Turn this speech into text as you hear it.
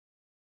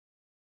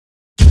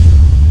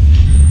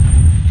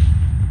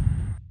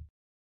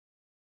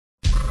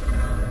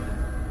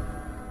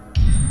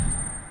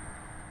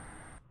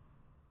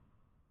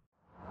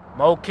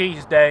Mo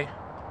Keys Day.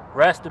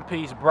 Rest in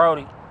peace,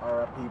 Brody.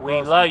 R.I.P.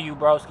 We love you,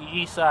 broski.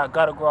 Eastside,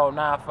 Gutter Grove,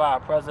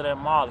 9-5, President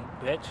Molly.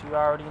 Bitch, you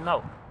already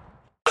know.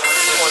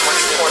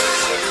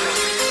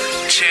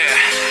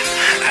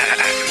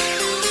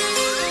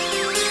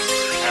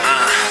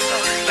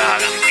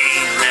 Dog, I'm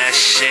eating that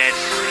shit.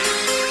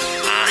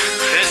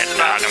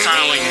 Dog,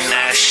 I'm eating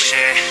that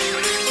shit.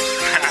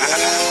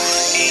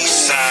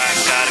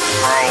 Eastside, Gutter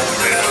Grove,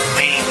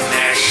 I'm eating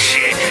that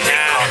shit. They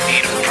call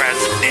me the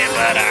president,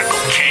 but I go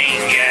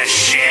king, that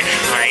shit.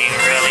 I ain't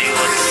really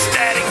with the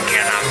static,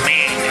 and I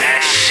mean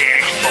that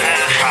shit. But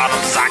the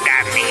problems I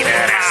got neither.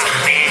 That's a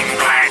mean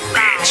black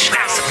bitch.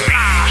 That's a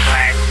mean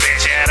black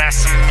bitch. Yeah,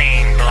 that's a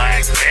mean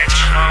black bitch.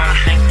 I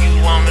don't think you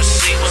wanna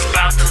see what's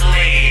about to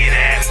lead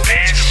that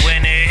bitch.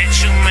 When it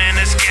hits you, man,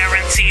 it's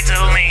guaranteed to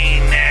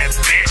lean that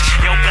bitch.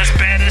 Yo, best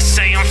better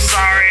say I'm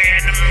sorry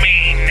and I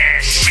mean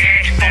that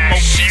shit. For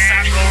more peace,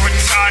 I go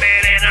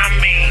retarded and I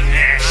mean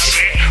that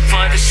shit.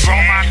 For this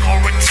room, I go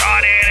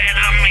retarded and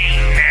I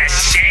mean that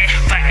shit.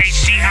 For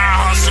HD,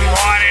 I hustle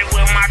harder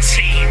with my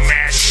team,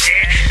 that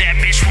shit. That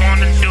bitch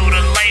wanna do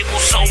the label,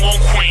 so we'll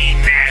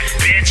queen that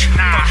bitch.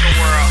 Fuck the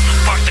world,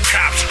 fuck the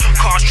cops,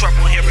 cause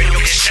trouble here and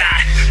you'll get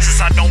shot. Since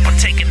I don't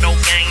partake in no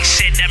gang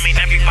shit, that mean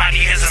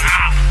everybody is an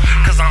op.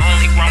 Cause I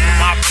only run with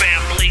my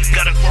family,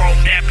 Gutter Grove,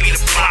 that be the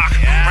block.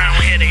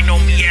 Around here they know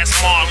me as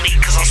Marley,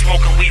 cause I'm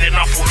smoking weed an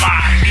awful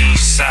lot.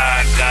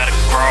 Eastside, Gutter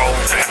Grove,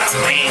 and I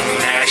mean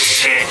that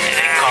shit.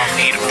 They call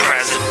me the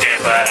president,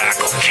 but I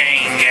go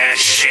king, that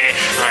shit.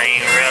 I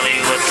ain't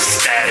really with the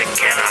static,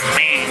 and I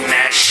mean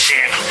that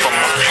shit. For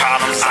my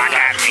problems, I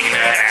got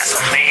neither. That's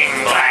a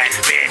mean black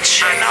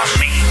bitch, and I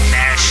mean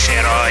that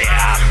shit. Oh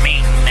yeah, I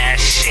mean that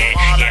shit.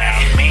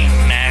 Yeah, I mean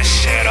that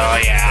shit. Oh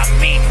yeah, I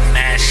mean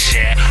that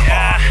shit. Oh,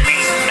 I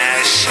mean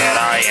that shit.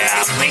 Oh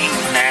yeah, I mean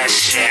that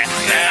shit.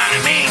 Yeah, I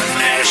mean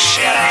that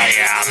shit. Oh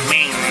yeah, I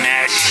mean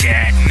that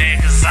shit.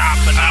 Niggas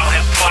hopping out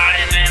here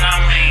plotting, and I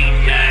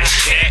mean that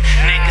shit.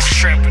 Niggas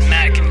tripping,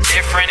 acting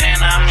different,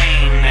 and I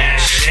mean that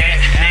shit.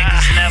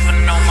 Niggas never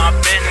know my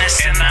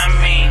business, and I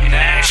mean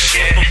that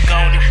shit. But go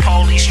to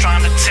police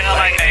trying to tell,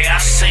 like, hey, I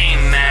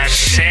seen that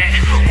shit.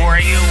 Who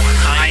are you?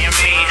 I am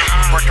me.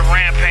 Work the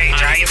rampage,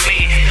 I am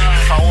me.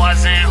 If I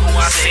wasn't who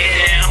I see,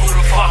 then who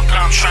the fuck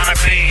I'm trying to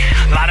be?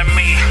 Lot of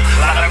me,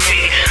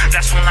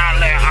 that's when I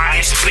let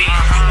iron speak.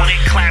 When they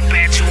clap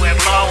at you